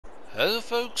Hello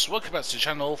folks, welcome back to the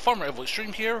channel. Farmer Evo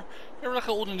Extreme here. Here we look at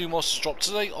all the new mods dropped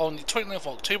today on the 29th of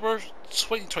October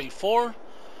 2024.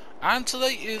 And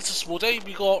today is a small day.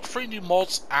 We got 3 new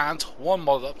mods and 1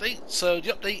 mod update. So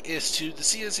the update is to the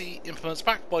CSE implements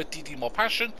backed by DD Mod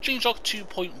Passion, changelog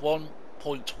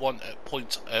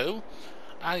 2.1.1.0.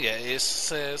 And yeah, it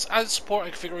says added support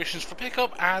and configurations for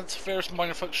pickup and various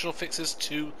minor functional fixes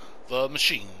to the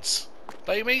machines.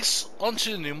 But anyways, on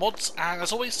to the new mods, and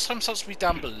as always, timestamps will be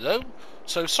down below.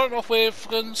 So starting off with,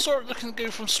 we're going to start looking to go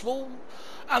from small,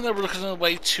 and then we're looking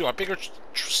away to our bigger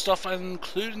stuff,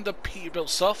 including the Peterbilt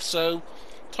stuff. So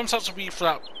timestamps will be for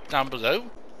that down below.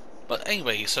 But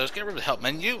anyway, so let's get rid of the help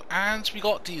menu, and we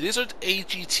got the Lizard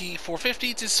AGT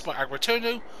 450. This is by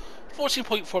Agritono,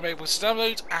 14.4 megabytes to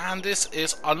download, and this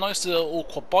is a nice little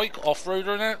quad bike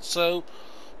off-roader in it. So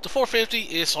the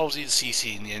 450 is obviously the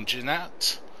CC in the engine in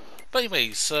that. But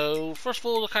anyway, so first of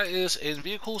all, look at it is in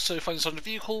vehicles. So find this under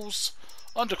vehicles,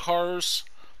 under cars,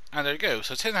 and there you go.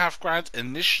 So 10.5 grand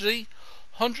initially,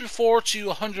 104 to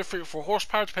 134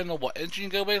 horsepower depending on what engine you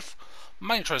go with.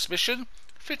 Manual transmission,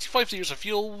 55 litres of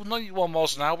fuel, 91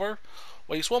 miles an hour,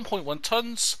 weighs 1.1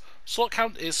 tons. Slot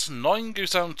count is 9,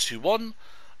 goes down to 1,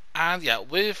 and yeah,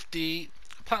 with the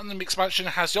Platinum expansion,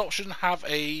 it has the option to have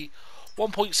a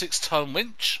 1.6 ton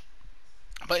winch.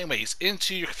 But anyways,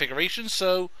 into your configuration.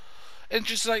 So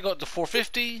engines tonight got the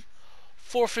 450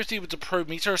 with the probe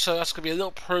meter, so that's going to be a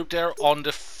little probe there on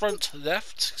the front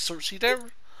left, sort of see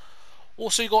there.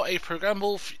 Also you got a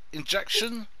programmable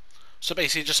injection, so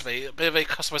basically just a bit of a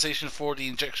customization for the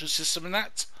injection system in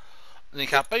that. And then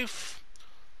you have both.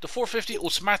 The 450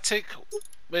 automatic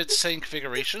with the same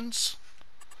configurations.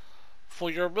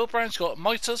 For your wheel brands you got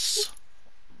Mitas,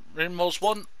 rim mods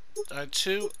 1 and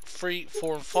 2, 3,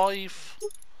 4 and 5.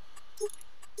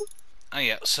 And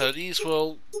yeah, so these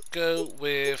will go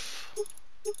with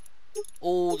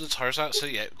all the tires out. So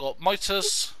yeah, we've got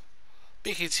Mitas,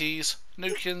 BKTs,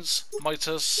 Nokians,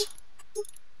 Mitas.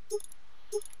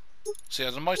 So yeah,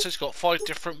 the Mitas got 5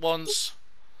 different ones.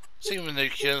 Same with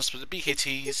Nokians, but the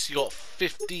BKTs you got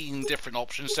 15 different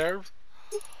options there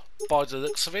by the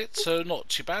looks of it. So not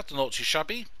too bad, not too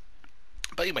shabby.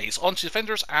 But anyways, on to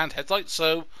fenders and headlights.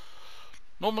 So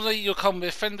normally you'll come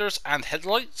with fenders and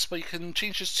headlights, but you can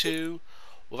change this to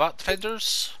without the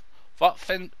fenders,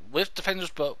 with the fenders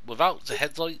but without the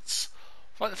headlights,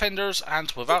 without the fenders and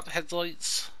without the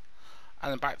headlights,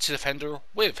 and then back to the fender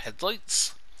with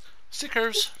headlights.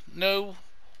 Stickers, no,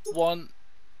 1.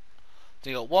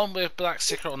 Then you got 1 with black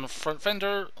sticker on the front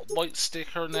fender, white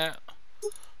sticker on that.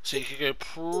 So you can go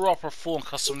proper full and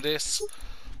custom this.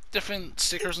 Different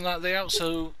stickers on that layout,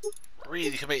 so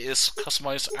really you can make this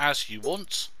customized as you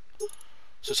want.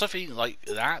 So something like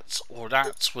that or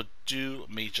that would do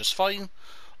me just fine.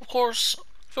 Of course,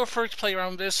 feel free to play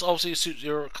around with this, obviously suit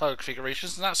your color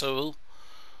configurations and that, so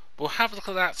we'll have a look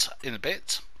at that in a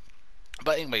bit.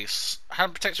 But anyways,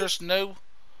 hand protectors, no.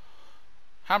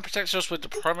 Hand protectors with the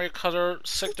primary color,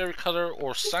 secondary color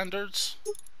or standards.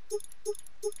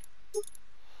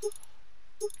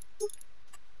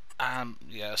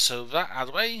 Yeah, so that out of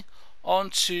the way.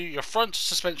 On to your front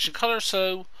suspension color.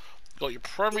 So you got your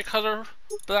primary color,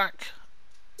 black,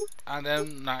 and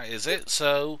then that is it.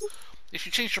 So if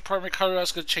you change your primary color,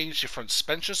 that's going to change your front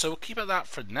suspension, so we'll keep it that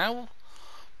for now.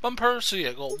 Bumper, so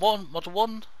yeah, got model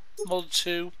 1, model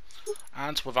 2,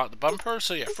 and without the bumper.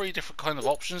 So yeah, 3 different kind of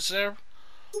options there.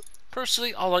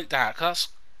 Personally, I like that, because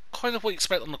that's kind of what you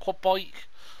expect on the quad bike,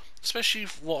 especially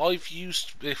what I've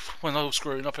used when I was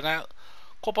growing up and that.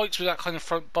 Quad bikes with that kind of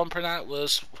front bumper and that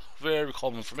was very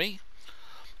common for me.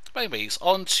 But anyways,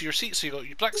 on to your seat. So you got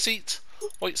your black seat,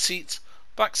 black seat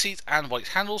and white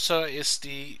handle. So that is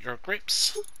your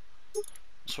grips.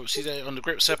 So we see that on the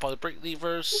grip set by the brake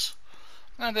levers.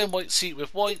 And then white seat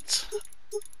with white,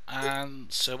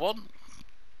 and so on.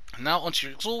 Now onto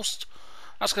your exhaust.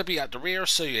 That's going to be at the rear.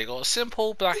 So you got a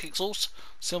simple black exhaust,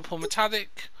 simple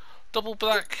metallic, double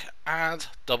black, and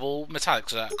double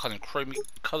metallic. So that kind of chromey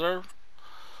colour.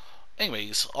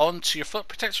 Anyways, on to your foot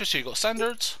protector. So you got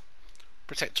standard,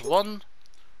 protector 1,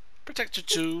 protector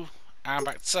 2, and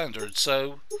back to standard.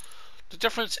 So the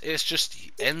difference is just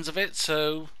the ends of it.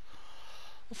 So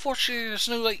unfortunately there's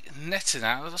no like netting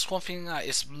out. That's one thing that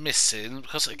is missing,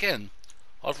 because again,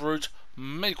 I've rode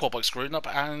many quad bikes growing up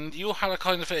and you had a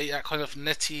kind of that kind of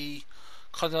netty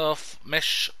kind of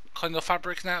mesh kind of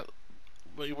fabric now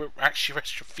where you would actually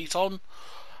rest your feet on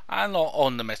and not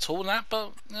on the metal and that.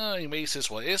 But anyways, this is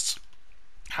what it is.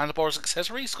 Handlebars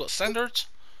accessories, got standard,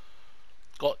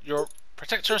 got your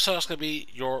protector, so that's going to be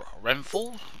your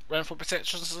rental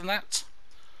protectors and that.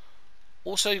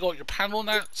 Also you got your panel on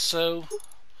that, so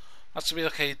that's going to be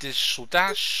like a digital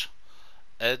dash,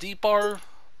 LED bar,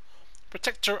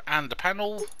 protector and the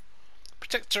panel,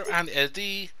 protector and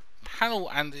LED, panel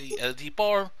and the LED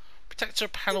bar, protector,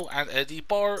 panel and LED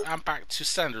bar, and back to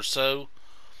standard. So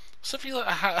something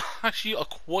like actually I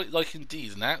quite like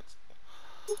indeed in that.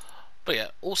 But yeah,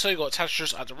 also you got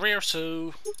attachers at the rear,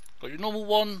 so got your normal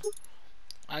one,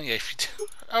 and yeah, if you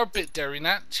are a bit daring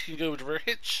that, you can go with the rear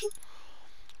hitch.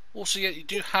 Also, yeah, you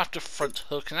do have the front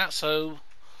hook in that, so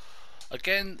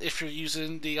again, if you're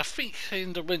using the, I think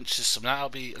in the winch system, that'll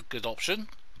be a good option.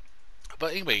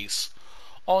 But anyways,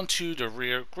 onto the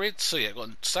rear grid. So yeah, got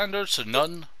standard, so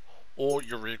none, or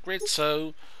your rear grid.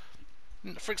 So,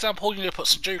 for example, you know, put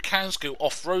some jerry cans, go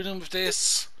off-roading with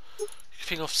this. You can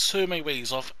think of so many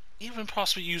ways of even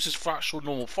possibly use this for actual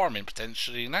normal farming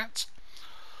potentially in that.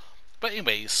 But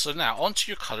anyways, so now onto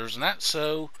your colours and that.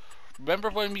 So remember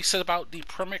when we said about the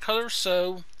primary colours?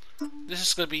 So this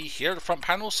is going to be here, the front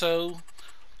panel. So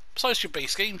besides your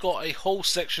base game, you've got a whole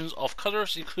section of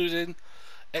colours, including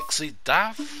Exley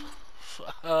Dav,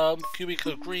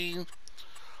 Cubico Green,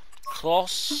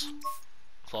 KraZ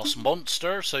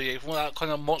Monster. So yeah, if you want that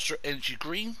kind of Monster Energy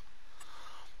Green.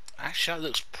 Actually, that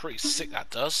looks pretty sick, that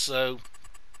does. So,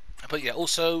 but yeah,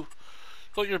 also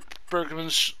got your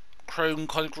Bergman's Chrome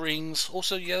kind of greens,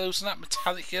 also yellows and that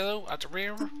metallic yellow at the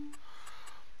rear.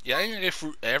 Yeah, I ain't gonna go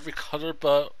through every colour,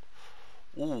 but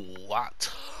ooh,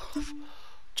 that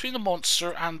between the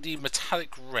monster and the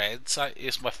metallic reds, that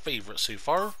is my favourite so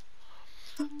far.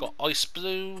 Got ice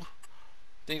blue,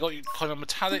 then you got your kind of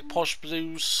metallic posh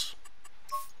blues.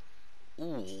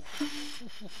 Ooh,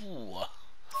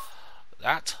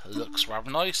 that looks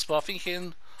rather nice. But I'm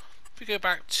thinking if we go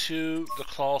back to the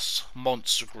KraZ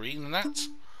Monster Green and that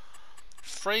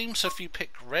frame, so if you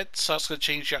pick red, so that's going to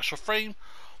change the actual frame,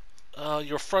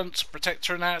 your front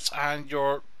protector and that, and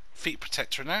your feet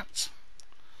protector and that,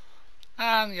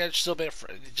 and yeah, just a little bit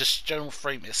of just general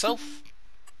frame itself.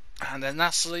 And then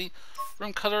lastly,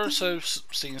 room colour, so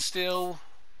stainless steel.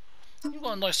 You've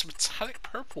got a nice metallic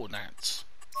purple in that,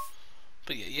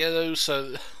 but yeah, yellow,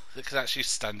 so they can actually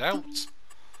stand out.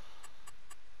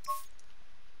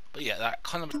 But yeah, that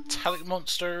kind of metallic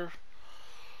monster.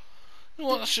 You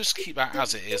know what, let's just keep that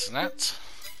as it is and that.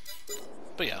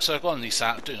 But yeah, so I've got underneath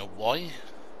that, I don't know why.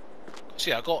 So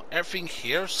yeah, I've got everything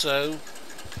here, so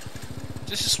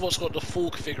this is what's got the full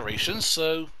configuration.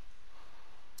 So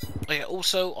yeah,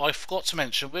 also I forgot to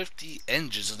mention with the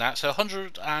engines and that, so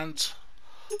 100 and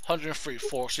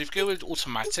 134, so if you go with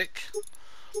automatic,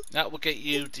 that will get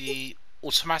you the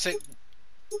automatic.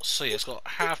 So yeah, it's got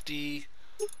half the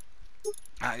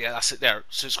yeah, that's it there.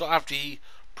 So it's got to have the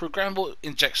programmable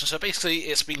injection, so basically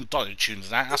it's been dyno tuned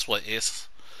and that's what it is.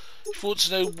 If you want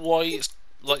to know why it's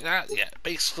like that, yeah,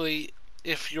 basically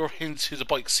if you're into the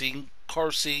bike scene,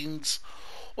 car scenes,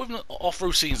 or even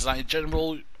off-road scenes and that in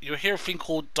general, you'll hear a thing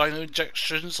called dyno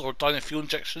injections or dyno fuel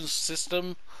injection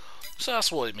system. So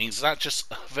that's what it means. That's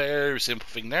just a very simple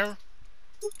thing there.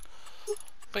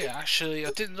 But yeah, actually I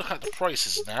didn't look at the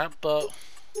prices in that, but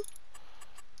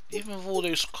even with all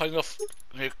those kind of,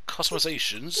 you know,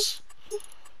 customizations,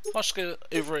 I'll just go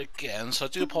over it again, so I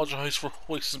do apologise for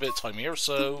wasting a bit of time here.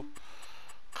 So,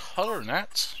 colour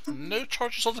net, no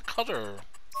charges on the colour.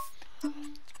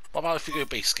 What about if you go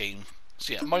base game?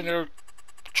 So yeah, minor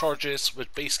charges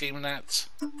with base game and that.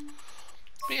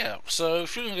 But yeah, so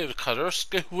if you're going to go with colours,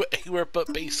 go anywhere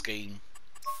but base game.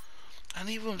 And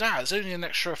even with that, it's only an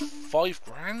extra £5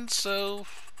 grand, so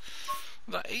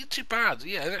that ain't too bad.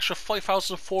 Yeah, an extra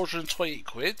 5,428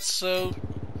 quid, so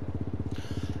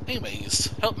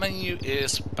anyways, help menu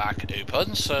is back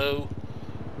open, so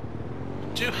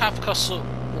do have custom.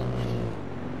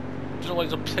 Don't know why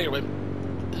the player went.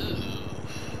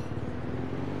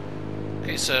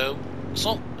 Okay, so it's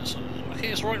not. Okay,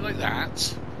 it's right like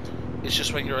that. It's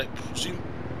just when you're like zoom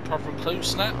proper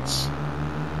close and that.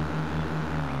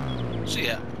 So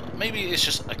yeah, maybe it's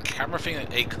just a camera thing,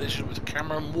 a collision with the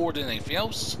camera more than anything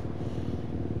else.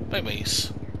 But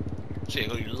anyways, so yeah, you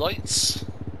got your lights.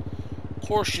 Of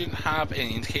course, you didn't have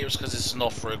any indicators because it's an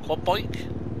off-road quad bike.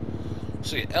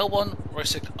 So yeah, L1, right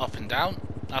stick up and down.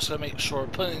 That's going to make sure I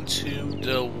put it into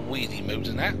the wheelie mode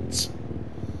in that.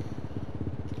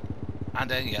 And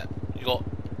then yeah, you got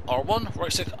R1,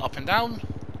 right stick up and down.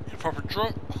 Your proper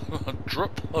drop,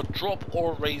 drop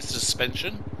or raise the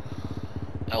suspension.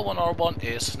 L1, R1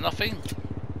 is nothing.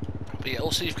 But yeah,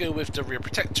 also if you go with the rear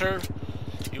protector,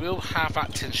 you will have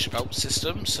that tension belt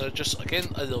system. So just again,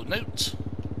 a little note.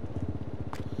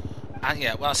 And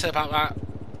yeah, what I said about that,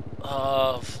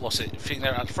 what's it, thing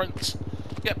there at the front?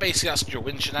 Yeah, basically that's your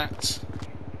winch and that.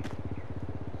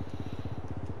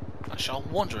 Actually,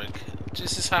 I'm wondering,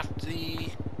 does this have the...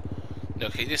 No,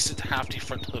 okay, this didn't have the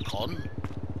front hook on.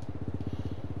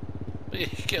 But you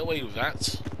can get away with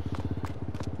that.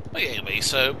 But anyway,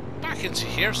 so back into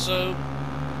here, so...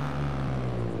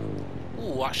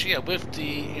 Oh, actually, yeah, with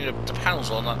the the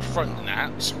panels on that front and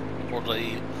that, or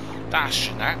the dash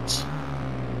and that.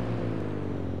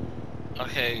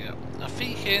 Okay, I'm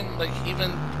thinking, like,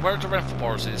 even where the rental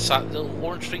bars is, that little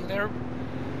orange thing there,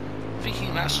 I'm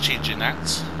thinking that's changing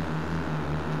that.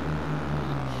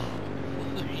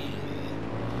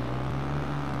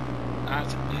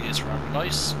 That is rather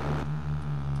nice.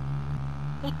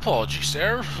 Apologies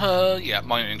there, yeah,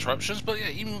 minor interruptions, but yeah,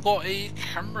 even got a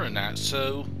camera in that,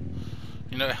 so,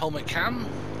 a helmet cam,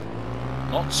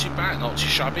 not too bad, not too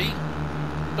shabby.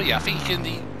 But yeah, I think in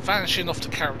the vanishing of the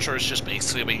character is just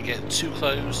basically when you get too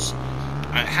close,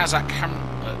 and it has that kind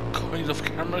of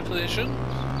camera collision.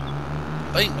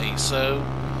 But anyway, so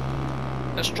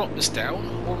let's drop this down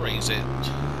or raise it.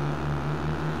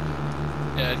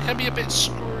 Yeah, it can be a bit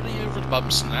squirrely over the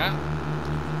bumps and that.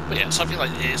 But yeah, something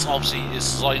like this obviously is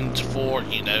designed for,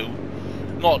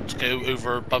 not to go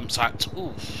over bumps at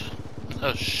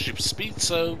super speed,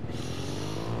 so it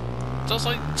does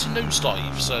like to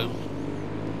nosedive, so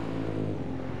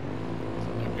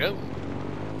there we go.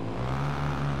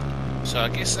 So I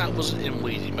guess that was in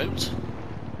wheelie mode.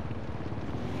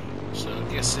 So I'm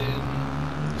guessing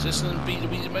is this in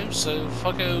wheelie mode, so if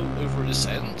I go over this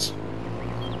end.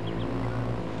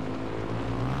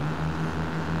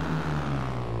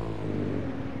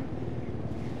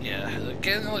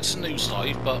 Again, I like to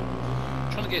nosedive, but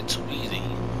I'm trying to get to wheelie.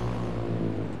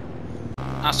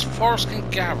 As far as I can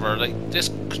gather, like this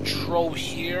control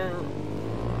here,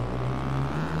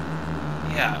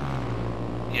 yeah,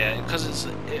 because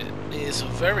it is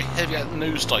very heavy at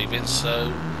nosediving.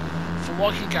 So, from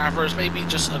what I can gather, is maybe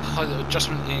just a kind of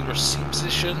adjustment in your seat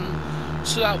position,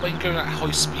 so that when you're going at high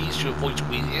speeds, you avoid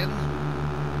wheeling.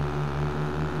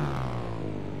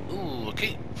 Ooh,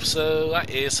 okay, so that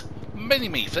is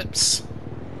many flips.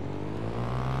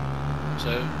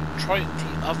 So try it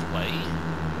the other way,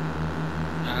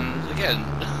 and again,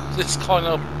 this kind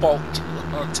of bolt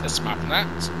test map and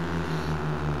that.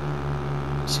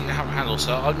 See how it handles.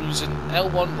 So I'm using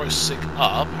L1 right stick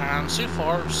up, and so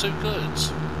far so good.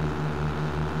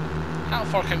 How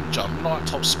far can we jump? Not at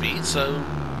top speed, so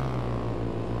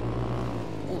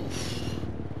oof.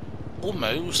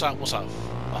 Almost. That was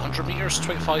 100 meters,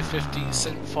 25, 50,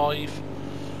 75.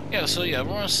 Yeah, so yeah, we're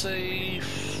gonna say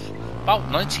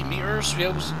about 90 meters we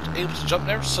able to jump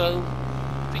there, so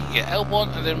we can get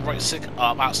L1 and then right stick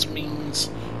up. That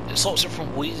means it stops it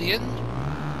from wheeling.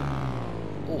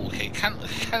 Oh, okay, can't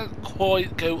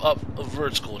quite go up a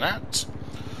vertical in that.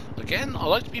 Again, I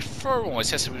like to be thorough when I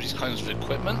test with these kinds of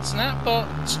equipment and that,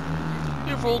 but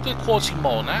overall good quality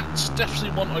model in that.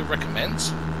 Definitely one I recommend.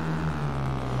 So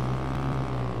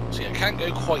yeah, can't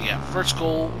go quite yet.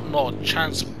 Vertical, not a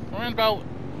chance. Around about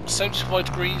 75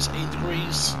 degrees, 8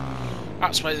 degrees.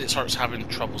 That's where it starts having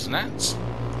troubles in that.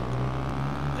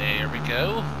 There we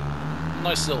go.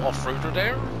 Nice little off-roader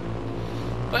there.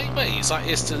 But anyways, that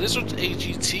is the Lizard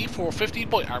AGT 450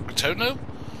 by Agritono.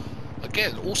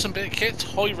 Again, awesome bit of kit,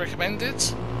 highly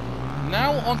recommended.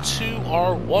 Now onto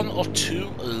our one of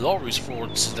two lorries for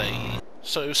today.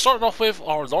 So starting off with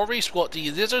our lorries, we've got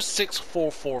the Lizard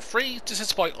 6443. This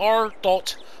is by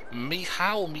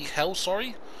Michal,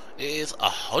 sorry. It is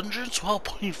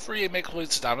 112.3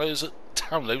 megabytes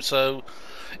download, so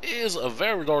it is a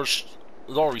very large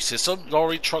lorry system,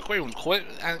 lorry truck, whatever you want to call it,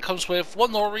 and it comes with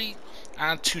one lorry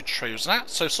and two trailers and that.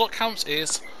 So slot counts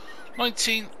is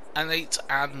 19 and 8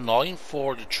 and 9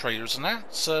 for the trailers and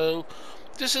that. So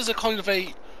this is a kind of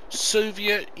a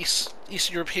Soviet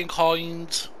East European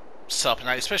kind setup and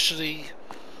that, especially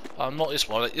not this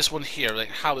one, like this one here, like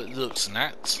how it looks and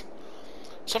that.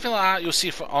 Something like that you'll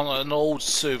see on an old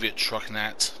Soviet truck and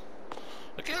that.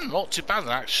 Again, not too bad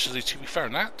actually, to be fair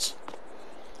in that.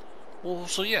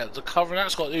 Also, yeah, the cover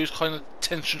that's got those kind of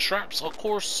tension straps. Of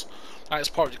course, that is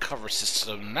part of the cover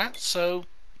system and that. So,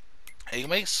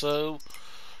 anyway, so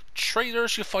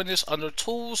trailers, you'll find this under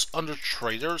tools, under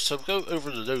trailers. So we'll go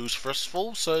over those first of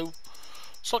all. So,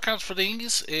 slot counts for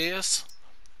these is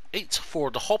 8 for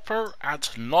the hopper and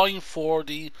 9 for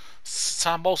the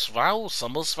Samosval,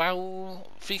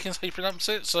 I think is how you pronounce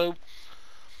it. So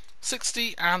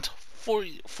 60 and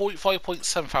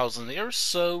 45.7 thousand liters.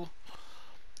 So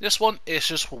this one is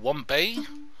just for one bay.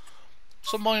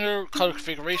 Some minor color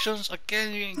configurations.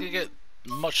 Again, you ain't gonna get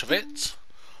much of it.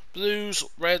 Blues,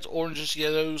 red, oranges,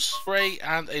 yellows, grey,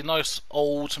 and a nice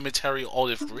old material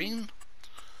olive green.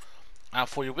 And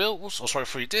for your wheels,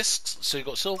 for your discs, so you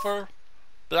got silver,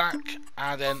 black,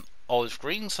 and then olive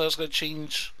green. So it's going to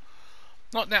change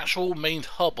not the actual main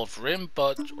hub of the rim,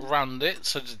 but around it,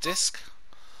 so the disc.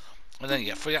 And then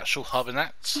yeah, for the actual hub and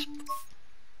that,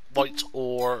 white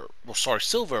or, well, sorry,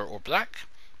 silver or black.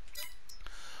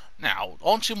 Now,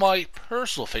 onto my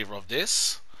personal favourite of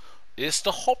this is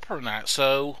the hopper net.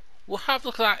 So we'll have a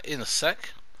look at that in a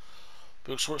sec.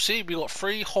 Because we'll see, we got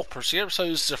 3 hoppers here, so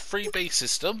it's a 3 base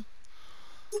system.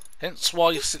 Hence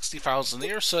why 60,000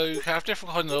 here. So you have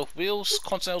different kind of wheels,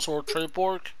 Continentals or trailer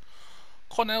board.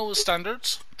 Continental is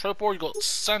standards. Trailer board you got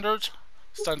standard,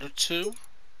 standard 2.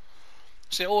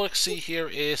 So all I can see here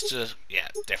is the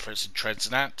difference in treads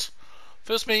and that.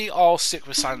 First me, I'll stick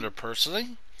with standard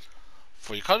personally.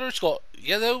 For your colours, you got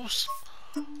yellows,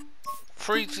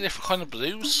 3 different kind of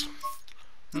blues,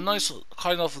 nice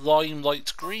kind of lime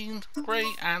light green,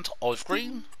 grey and olive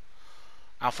green.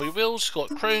 And for your wheels, you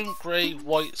got chrome, grey,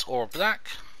 white or black.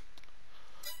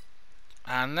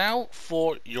 And now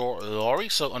for your lorry,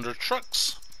 so under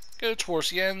trucks, go towards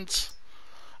the end.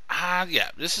 And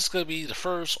yeah, this is going to be the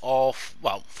first of,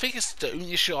 well, I think it's the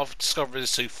only issue I've discovered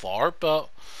so far, but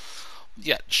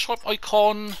yeah, the sharp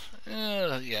icon,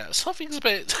 yeah, something's a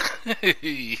bit,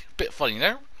 bit funny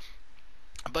there.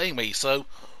 But anyway, so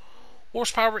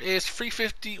horsepower is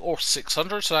 350 or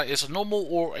 600, so that is a normal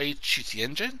or a GT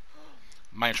engine.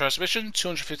 Manual transmission,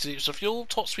 250 litres of fuel,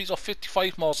 top speeds of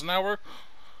 55 miles an hour,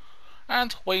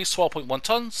 and weighs 12.1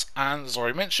 tons, and as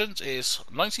already mentioned, is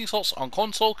 19 slots on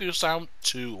console, goes down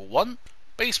to 1.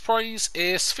 Base price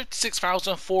is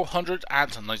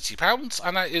 £56,490,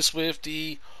 and that is with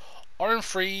the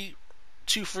RM3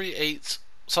 238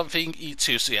 something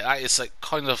E2, so yeah, that is like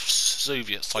kind of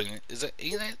Soviet sign, is it,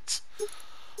 ain't it?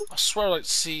 I swear I'd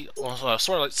say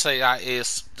that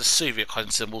is the Soviet kind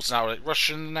of symbols now, like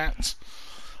Russian and that.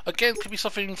 Again, could be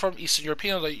something from Eastern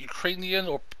European, like Ukrainian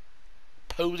or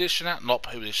Polish and that. Not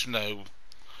Polish, no.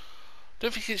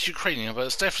 Don't think it's Ukrainian, but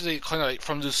it's definitely kind of like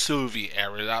from the Soviet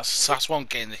era. That's what I'm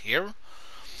getting here.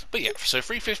 But yeah, so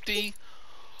 350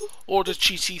 or the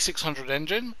GT 600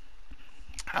 engine.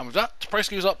 And with that, the price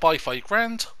goes up by 5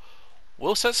 grand.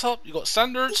 Wheel sets up, you got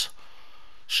standards,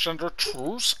 standard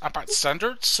tools, and back to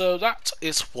standard. So that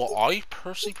is what I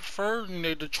personally prefer. You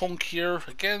know, the chunkier,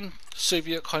 again,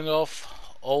 Soviet kind of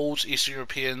old Eastern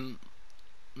European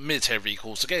military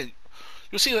vehicles. Again,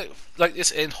 you'll see like this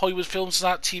in Hollywood films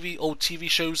and that, old TV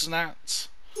shows and that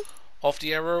of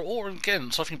the era, or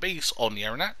again something based on the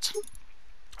era and that.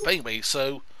 But anyway,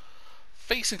 so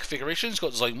facing configurations, you've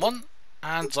got design 1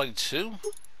 and design 2,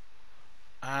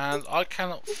 and I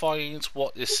cannot find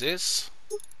what this is.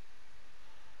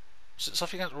 Is it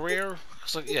something at the rear?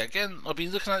 Because like, yeah, again, I've been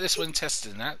looking at this when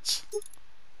testing that.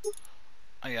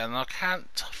 Yeah, and I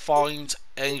can't find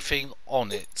anything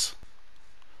on it.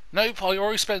 Nope, I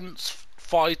already spent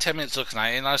 5-10 minutes looking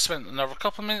at it, and I spent another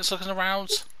couple of minutes looking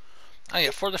around. And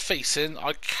yeah, for the facing,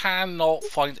 I cannot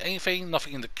find anything,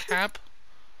 nothing in the cab.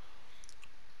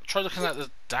 Try looking at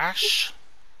the dash,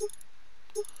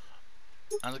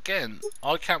 and again,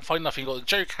 I can't find nothing. Got the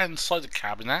jerry can inside the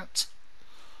cab in that.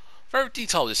 Very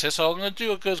detailed this is, so I'm going to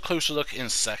do a good closer look in a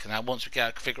second now once we get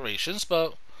our configurations.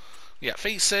 But yeah,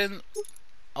 facing,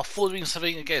 I'll follow doing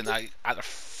something again like at the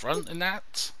front in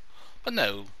that. But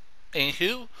no.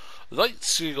 Anywho, lights,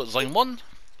 so you've got design 1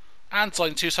 and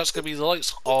design 2, so that's going to be the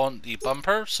lights on the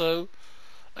bumper. So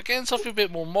again, something a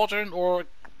bit more modern or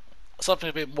something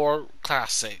a bit more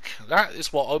classic. That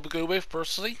is what I would go with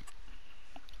personally.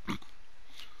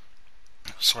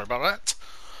 Sorry about that.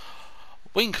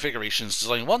 Wing configurations,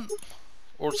 design 1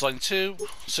 or design 2,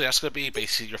 so that's going to be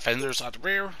basically your fenders at the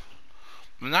rear.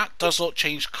 And that does not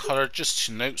change colour, just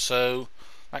to note, so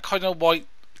that kind of white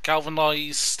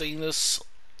galvanized stainless,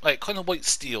 like kind of white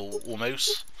steel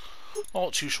almost.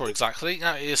 Not too sure exactly,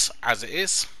 that is as it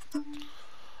is.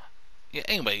 Yeah,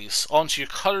 anyways, onto your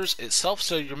colours itself,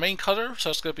 so your main colour, so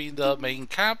that's going to be the main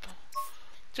cab.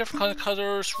 Different kind of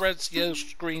colours, reds,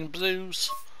 yellows, green, blues.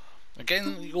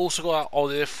 Again, you also got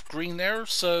olive green there,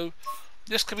 so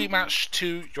this can be matched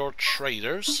to your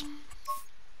trailers.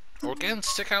 Or again,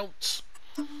 stick out.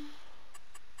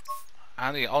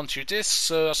 And yeah, onto your disc,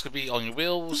 so that's going to be on your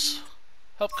wheels.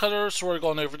 Hub colours, we're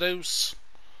going over those.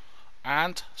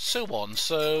 And so on.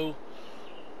 So,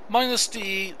 minus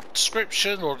the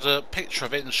description or the picture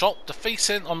of it in the shop, the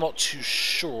facing I'm not too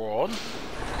sure on.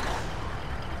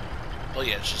 But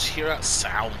yeah, just hear that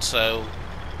sound, so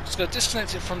just going to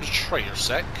disconnect it from the trailer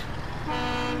sec.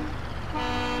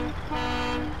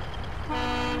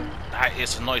 That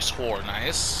is a nice horn, that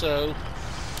is. So,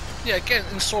 yeah, again,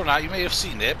 in the store now, you may have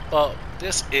seen it, but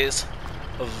this is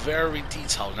a very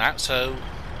detailed that. So,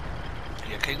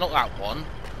 yeah, okay, not that one.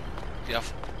 Yeah,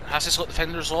 has this got the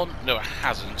fenders on? No, it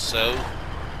hasn't. So,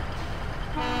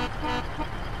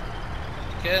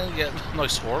 again, yeah,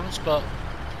 nice horns, but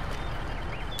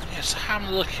Yes, having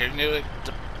a look here, you know,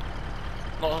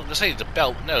 not going to say the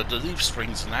belt, no, the leaf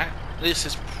springs and that. This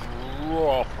is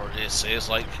proper, this is,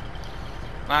 like,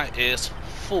 that is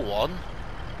full on.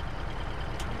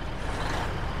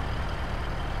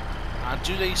 And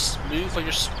do they move when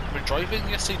you're driving?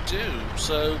 Yes, they do.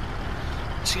 So,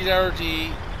 see there the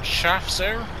shafts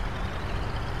there?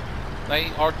 They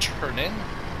are turning.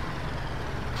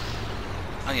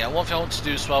 And yeah, one thing I want to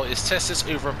do as well is test this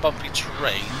over bumpy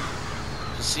terrain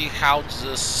to see how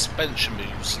the suspension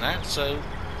moves and that. So,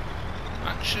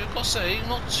 actually, I've got to say,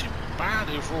 not too bad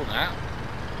overall now.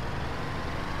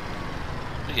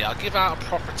 But yeah, I'll give out a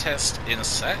proper test in a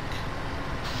sec.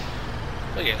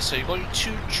 But yeah, so you've got your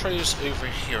two trays over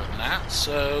here and that.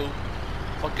 So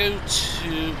if I go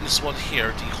to this one here,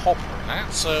 the hopper and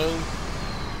that. So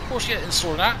of course you get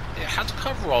installed that. It had the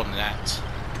cover on that.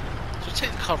 So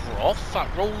take the cover off,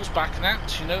 that rolls back and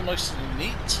that, you know, nice and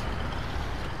neat.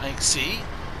 And you can see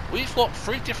we've got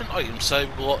 3 different items. So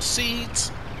we've got seeds,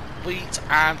 wheat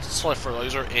and soil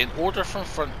fertilizer in order from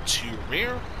front to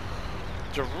rear.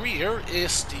 The rear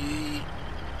is the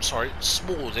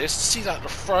smallest. See that at the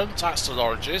front, that's the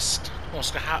largest. I was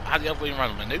going to have the other way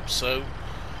around in my notes, so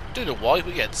don't know why,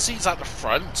 but yeah, the seeds at the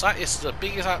front, that is the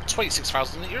biggest at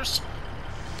 26,000 litres,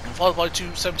 and followed by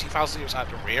 70,000 litres at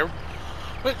the rear,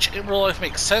 which in real life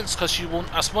makes sense because you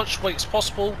want as much weight as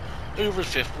possible over the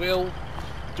 5th wheel.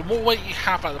 The more weight you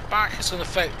have at the back is going to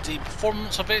affect the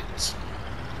performance of it.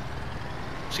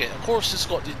 So yeah, of course it's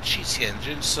got the GT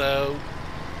engine, so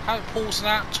how it pulls in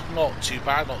that, not too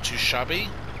bad, not too shabby,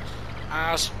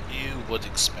 as you would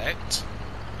expect.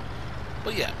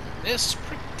 But yeah, it's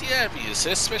pretty heavy, is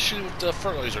this, especially with the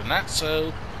fertilizer and that,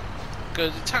 so go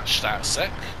detach that a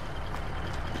sec.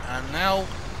 And now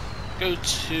go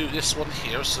to this one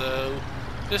here. So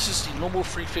this is the normal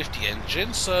 350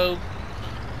 engine, so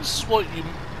this is what you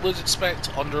would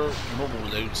expect under normal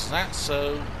loads and that.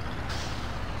 So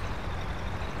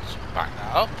back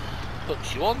that up,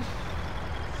 hook you on.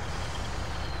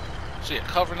 So yeah,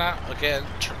 covering that again,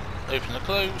 open and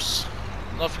close,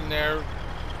 nothing there.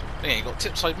 Then you've got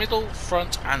tip side, middle,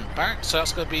 front and back, so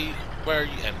that's going to be where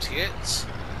you empty it.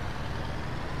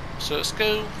 So let's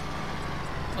go,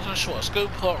 let's go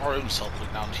put our own cell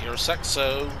point down here a sec.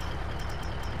 So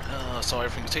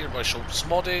everything's taken by shoulders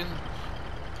modding.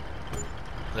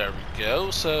 There we go.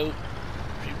 So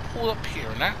if you pull up here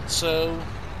and that, so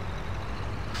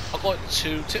I've got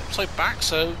to tip side back,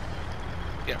 so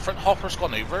yeah, front hopper's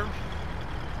gone over.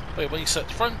 But when you set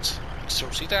the front, you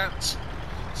still see that.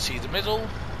 See the middle.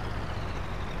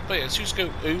 But yeah, just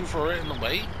go over it in the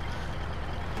way.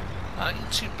 That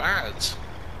ain't too bad.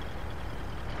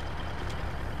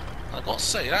 I've got to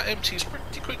say, that empties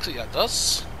pretty quickly, that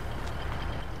does.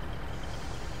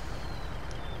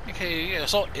 Okay, yeah,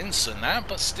 it's not instant now,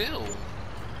 but still.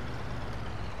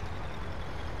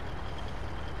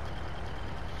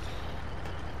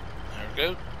 There we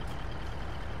go.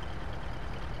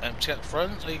 Empty at the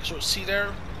front, you can sort of see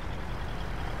there.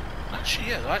 Actually,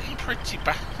 yeah, that ain't pretty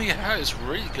bad. Yeah, that is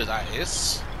really good, that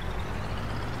is.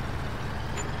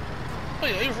 But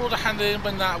yeah, overall the handling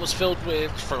when that was filled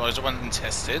with fertilizer when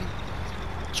testing,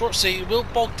 sort of see, it will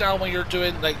bog down when you're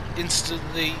doing like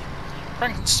instantly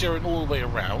cranking steering all the way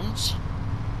around.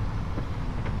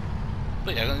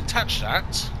 But yeah, I'm going to attach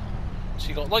that. So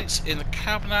you got lights in the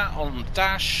cabinet, on the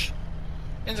dash.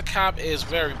 In the cab is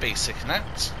very basic in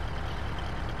that.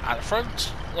 At the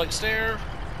front, lights there,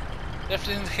 left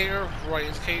indicator, right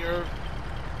indicator,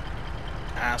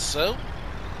 as so.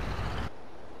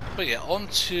 But yeah,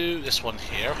 onto this one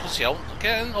here, because yeah,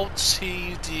 again, I want to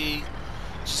see the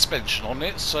suspension on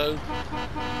it, so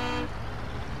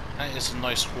that is a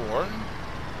nice horn.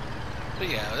 But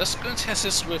yeah, let's go and test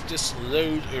this with this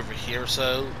load over here.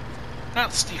 So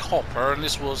that's the hopper, and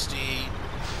this was the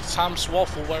Sam's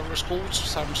Waffle, whatever it's called,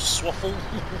 Sam's Swaffle.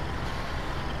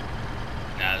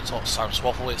 No, it's not Sam's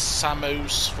Swaffle, it's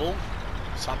Samo's Full.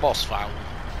 Samos Foul.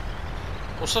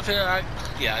 Or something like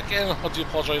that. Yeah, again, I do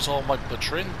apologise on my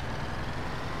butchering.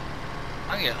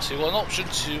 And yeah, so you've got an option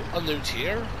to unload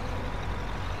here.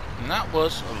 And that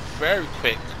was very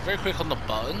quick on the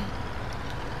button.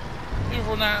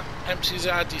 Over on that, empties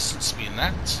it at a decent speed in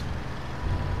that.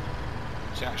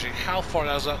 So actually, how far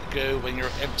does that go when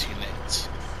you're emptying it?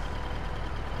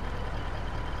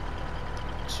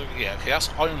 So yeah, okay, that's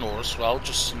iron ore as well,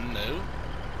 just to know.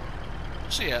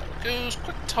 So yeah, it goes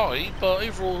quite tight, but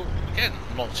overall, again,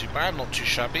 not too bad, not too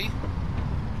shabby.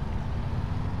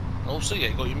 Also, yeah,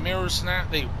 you got your mirrors and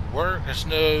that, they work, there's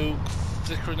no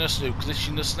flickeriness, no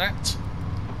glitchiness and that.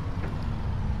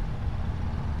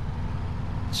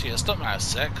 So yeah, it's not that a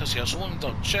sec, because yeah, I just want to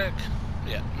double check.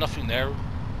 Yeah, nothing there.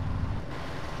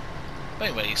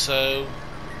 Anyway, so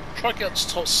try to get up to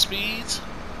top speed,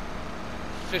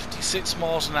 56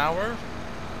 miles an hour.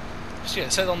 So yeah,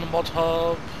 it said on the mod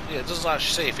hub, yeah, it doesn't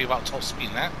actually say anything about top speed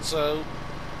in that, so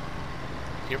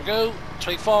here we go,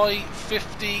 25,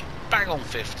 50, bang on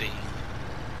 50.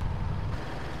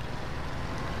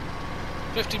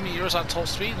 50 meters at top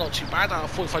speed, not too bad at a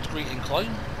 45-degree incline.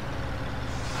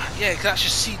 And yeah, you can actually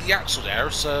see the axle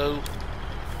there, so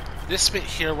this bit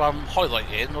here I'm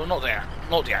highlighting, or not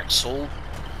the axle,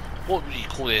 what would you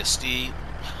call this, the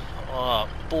not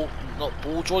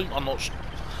ball joint, I'm not sure.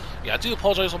 Yeah, I do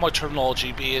apologise on my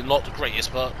terminology being not the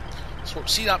greatest, but sort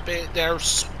of see that bit there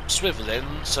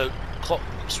swiveling, so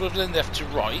swiveling left to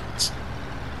right.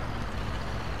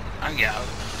 And yeah, I'm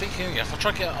thinking, yeah, if I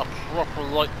try to get a proper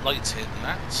light in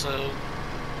that, so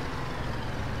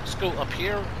let's go up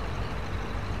here.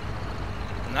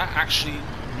 And that actually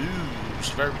moves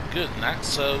very good in that,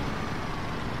 so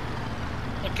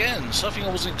again, something I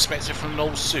wasn't expecting from an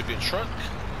old Soviet truck.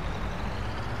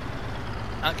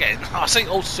 Again, I say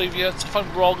old Soviet, if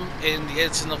I'm wrong in the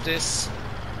editing of this,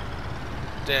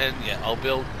 then yeah, I'll be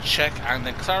able to check and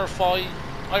then clarify,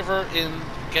 either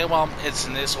again while I'm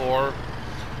editing this, or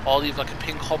I'll leave like a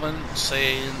pin comment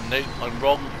saying, no, I'm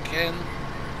wrong again.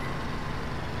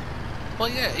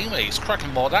 But yeah, anyways,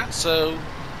 cracking mod that, so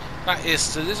that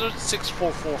is the Lizard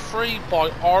 6443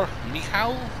 by R.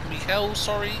 Michal,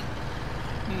 sorry.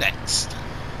 Next.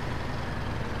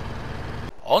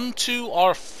 On to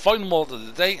our final mod of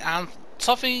the day, and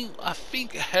something I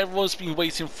think everyone's been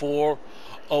waiting for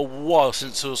a while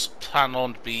since it was planned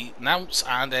on to be announced,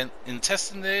 and then in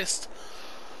testing this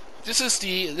is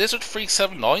the Lizard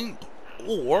 379,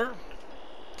 or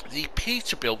the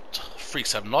Peterbilt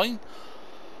 379,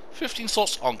 15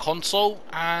 slots on console,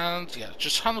 and yeah,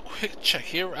 just having a quick check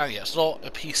here, and yeah, it's not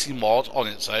a PC mod on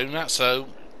its own, so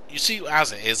you see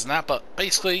as it is and that, but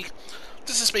basically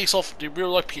this is based off the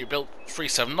real life Peterbilt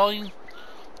 379,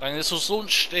 and this was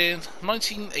launched in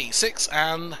 1986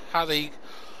 and had a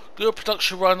good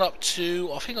production run up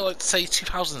to, I think I'd like to say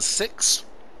 2006.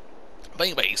 But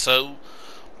anyway, so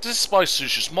this is by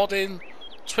Sush's Modding,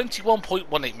 21.18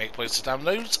 megabytes of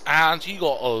downloads, and you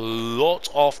got a lot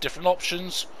of different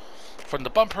options from the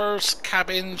bumpers,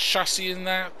 cabin, chassis and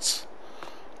that.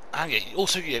 And yeah, you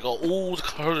also got all the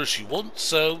colours you want,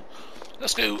 so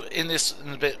let's go in this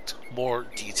in a bit more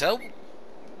detail.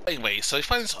 Anyway, so you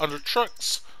find this under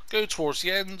trucks, go towards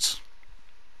the end,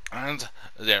 and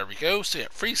there we go. So yeah,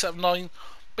 379,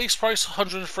 base price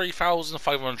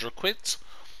 103,500 quid,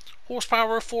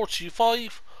 horsepower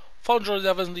 425,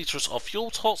 411 litres of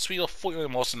fuel, top speed of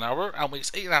 49 miles an hour, and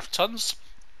weighs 8.5 tons.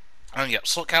 And yep,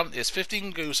 slot count is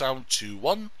 15, goes down to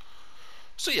 1.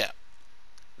 So yeah,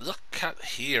 look at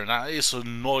here, that is a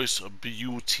nice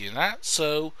beauty in that.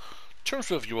 So, in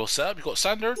terms of your setup, you've got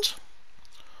standard,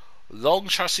 long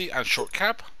chassis and short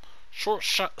cab, short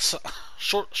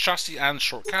chassis and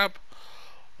short cab,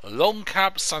 long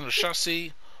cab, standard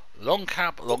chassis, long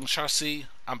cab, long chassis,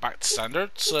 and back to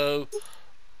standard. So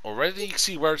already you can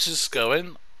see where this is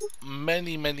going.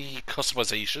 Many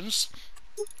customizations.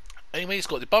 Anyway, it's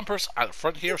got the bumpers at the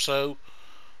front here, so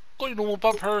got your normal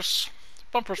bumpers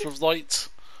with light,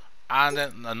 and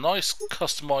then a nice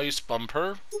customized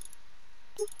bumper.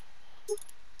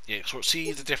 Yeah, so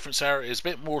see the difference there is a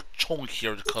bit more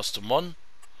chunkier, the custom one.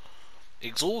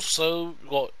 Exhaust, so we've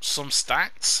got some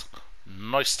stacks,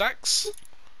 nice stacks.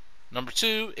 Number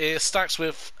 2 is stacks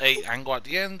with a angle at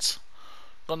the end.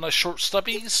 Got nice short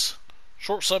stubbies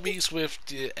with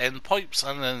the end pipes,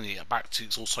 and then yeah, back to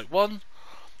exhaust type 1.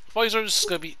 Visors is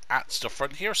going to be at the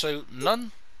front here, so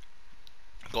none.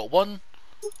 Got 1,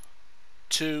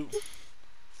 2,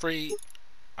 3,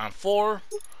 and 4.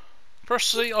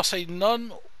 Personally, I'll say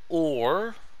none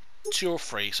or 2 or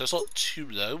 3, so it's not too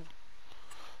low.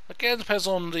 Again, depends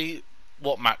on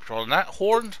what map you're on that.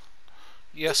 Horn,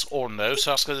 yes or no,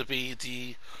 so that's going to be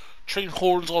the train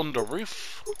horns on the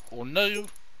roof, or no.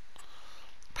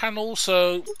 Panel,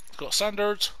 so got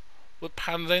standard with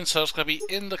paneling, so it's going to be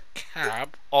in the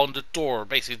cab on the door,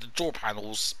 basically the door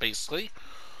panels, basically.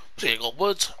 So you got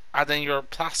wood, and then your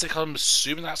plastic, I'm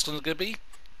assuming that's going to be.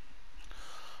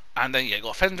 And then you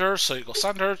got fenders, so you got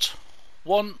standard,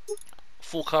 1,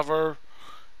 full cover,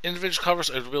 individual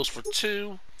covers over the wheels for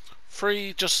 2,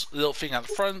 3, just a little thing at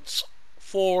the front,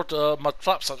 4, the mud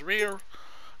flaps at the rear,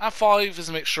 and 5 is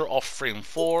a mixture of 3 and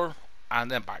 4, and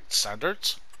then back to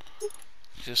standard.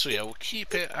 Okay, so yeah, we'll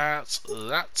keep it at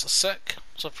that a sec,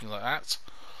 something like that.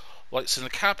 Lights in the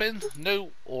cabin,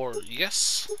 no or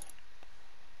yes.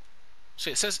 So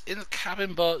it says in the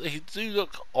cabin, but they do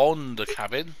look on the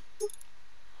cabin.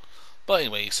 But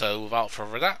anyway, so without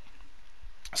further ado,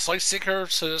 side sticker,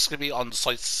 so that's going to be on the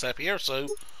side step here, so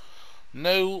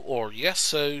no or yes.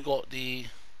 So you got the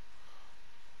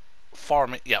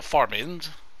farm end.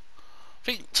 I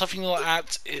think something like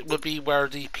that, it would be where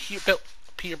the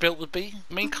Peterbilt would be.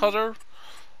 Main colour,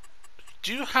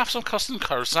 do you have some custom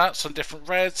colours that? Some different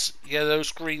reds,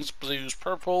 yellows, greens, blues,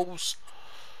 purples.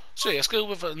 So yeah, let's go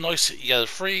with a nice yellow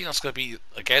 3. That's going to be,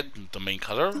 again, the main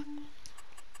colour.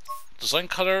 Design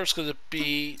colour is going to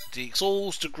be the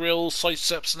exhaust, the grills, side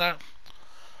steps and that.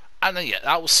 And then yeah,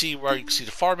 that will see where you can see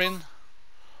the farming.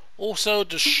 Also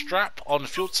the strap on the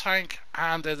fuel tank,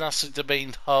 and then that's the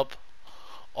main hub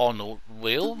on the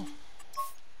wheel.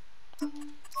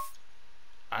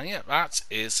 And yeah, that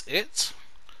is it.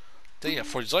 Then yeah,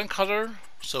 for design colour,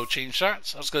 so change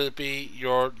that. That's going to be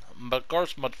your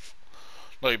mudguards,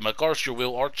 your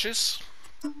wheel arches.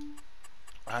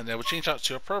 And then we'll change that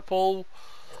to a purple.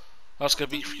 That's going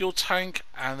to be fuel tank,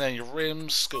 and then your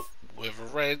rims go with a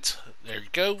red. There you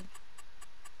go.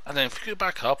 And then if you go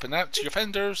back up and that to your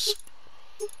fenders,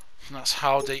 that's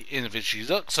how they individually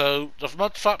look. So the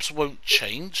mud flaps won't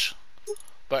change,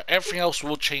 but everything else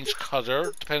will change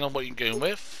colour depending on what you're going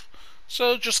with.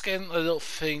 So just getting a little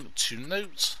thing to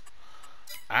note,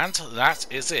 and that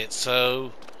is it.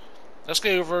 So let's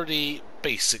go over the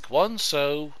basic one.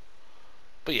 So,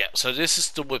 but yeah, so this is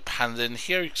the wood panel in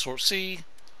here. You can sort of see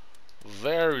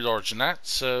very large in that.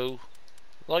 So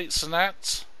lights and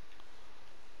that.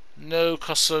 No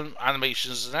custom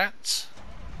animations in that.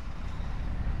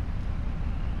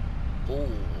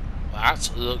 Oh, that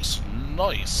looks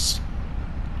nice.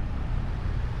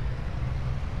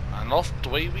 And off the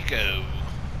way we go.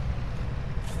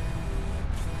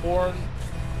 Horn.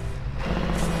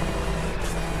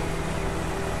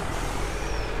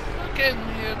 Again,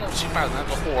 yeah, not too bad now,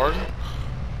 the horn.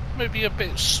 Maybe a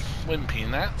bit wimpy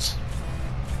in that.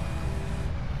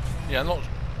 Yeah,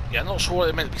 not sure what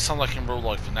it meant to be sound like in real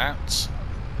life in that.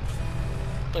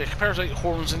 But compared to like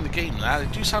horns in the game now, they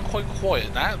do sound quite quiet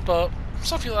in that, but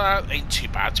something like that ain't too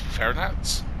bad to be fair in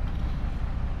that.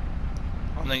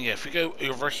 And then yeah, if we go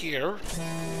over here,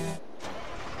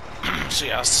 so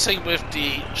yeah, same with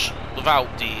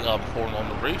without the horn on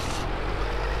the roof.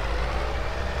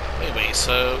 Anyway,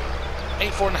 so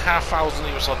 84,500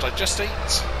 litres on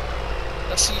digestate.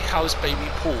 Let's see how this baby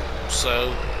pulls.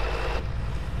 So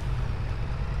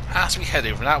as we head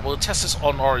over that, we'll test this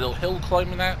on our little hill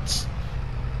climbing that.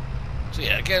 So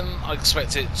yeah, again, I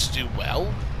expect it to do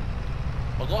well.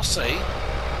 I've got to say,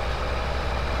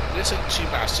 this ain't too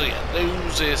bad. So yeah,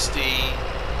 those is the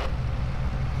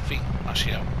thing.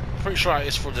 Actually, I'm pretty sure that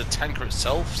is for the tanker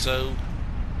itself. So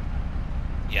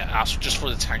yeah, that's just for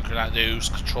the tanker, that those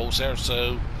controls there.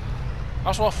 So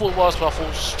that's what I thought it was, but I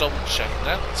thought just double checking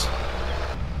that.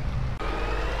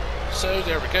 So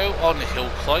there we go on the hill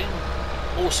climb.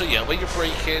 Also, yeah, when you're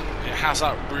braking, it has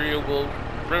that real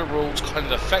world kind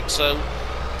of effect. So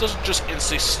it doesn't just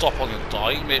instantly stop on a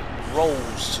dime; it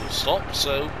rolls to a stop.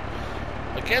 So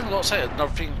again, I've got to say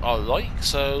another thing I like.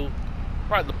 So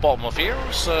right at the bottom of here.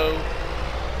 So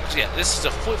yeah, this is a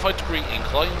 45-degree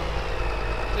incline.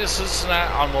 This is that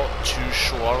I'm not too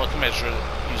sure. I can measure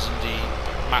it using the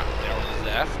map there on the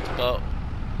left, but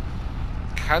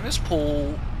can this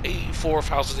pull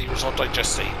 84,000 litres on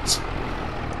digestate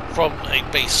from a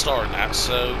base star in that?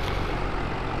 So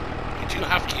you do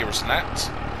have gears in that.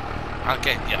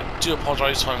 Again, yeah, I do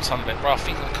apologise if I'm sounding a bit rough.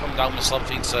 I think I'm coming down with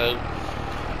something, so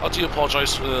I do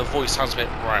apologise for the voice sounds a bit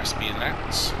raspy in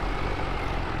that.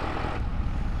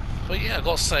 But yeah, I've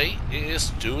got to say, it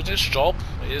is doing its job.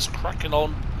 It is cracking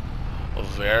on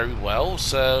very well.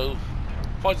 So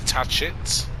if I detach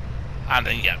it, and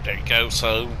then yeah, there you go.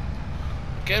 So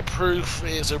again, proof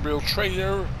is a real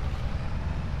trailer.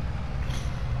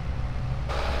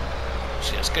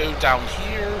 So let's go down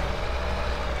here.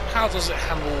 How does it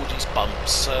handle all these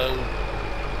bumps? So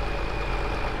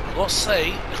I've got to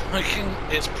say,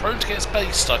 it's prone to get its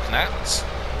belly stuck in that.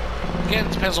 Again,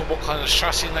 it depends on what kind of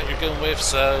chassis that you're going with,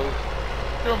 so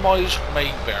your mileage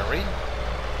may vary.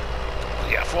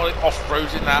 But yeah, for like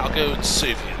off-roading that, I'll go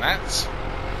Soviet in that.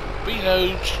 But you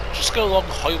know, just go along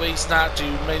highways and that, do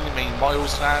many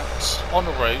miles and that, on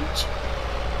the road.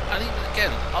 And even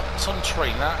again, up some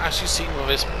terrain that, as you've seen with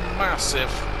this massive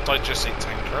digestate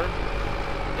tanker,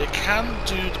 it can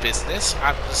do the business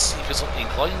at the steepest of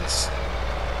inclines,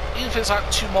 even if it's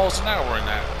at 2 miles an hour in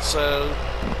that. So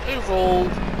overall,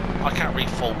 I can't really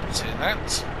fault it in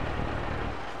that.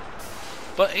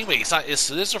 But anyways, that is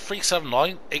the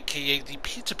 379, aka the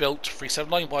Peterbilt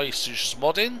 379 by Solutions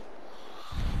Modding.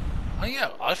 And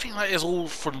yeah, I think that is all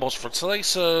for the mods for today.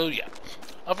 So yeah,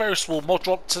 a very small mod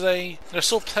drop today. There's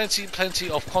still plenty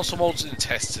of console mods in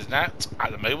testing at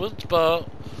the moment, but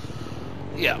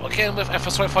yeah, again with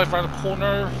FS25 around the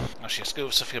corner. Actually, let's go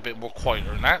with something a bit more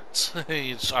quieter than that.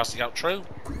 As the outro.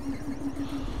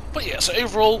 But yeah, so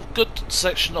overall, good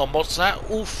selection of mods that.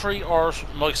 All three are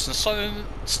nice and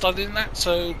stunning in that.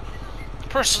 So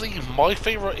personally, my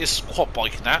favourite is quad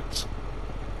biking that.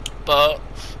 But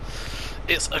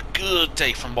it's a good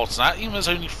day for mods that. Even though there's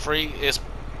only three, it's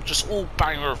just all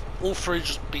banger. All three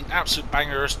just being absolute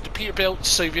bangers. The Peterbilt,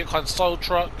 Soviet kind of style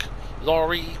truck,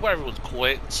 lorry, whatever you want to call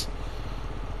it.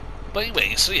 But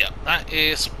anyway, so yeah, that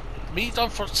is me done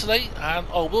for today, and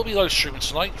I will be live streaming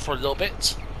tonight for a little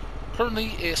bit. Currently,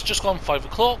 it's just gone 5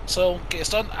 o'clock, so get this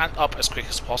done and up as quick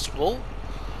as possible.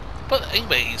 But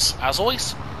anyways, as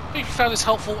always, if you found this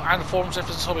helpful and informative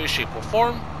in some way, shape or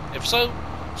form, if so,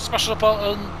 smash the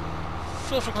button,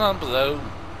 feel free to comment down below.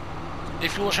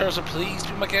 If you want to share us, please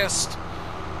be my guest.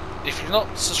 If you're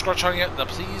not subscribed to the channel yet, then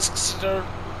please consider.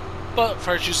 But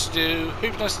for you to do, hope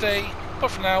you have a nice day. But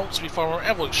for now, it's been Farmer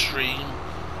Ever Extreme,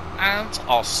 and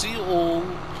I'll see you all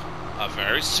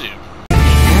very soon.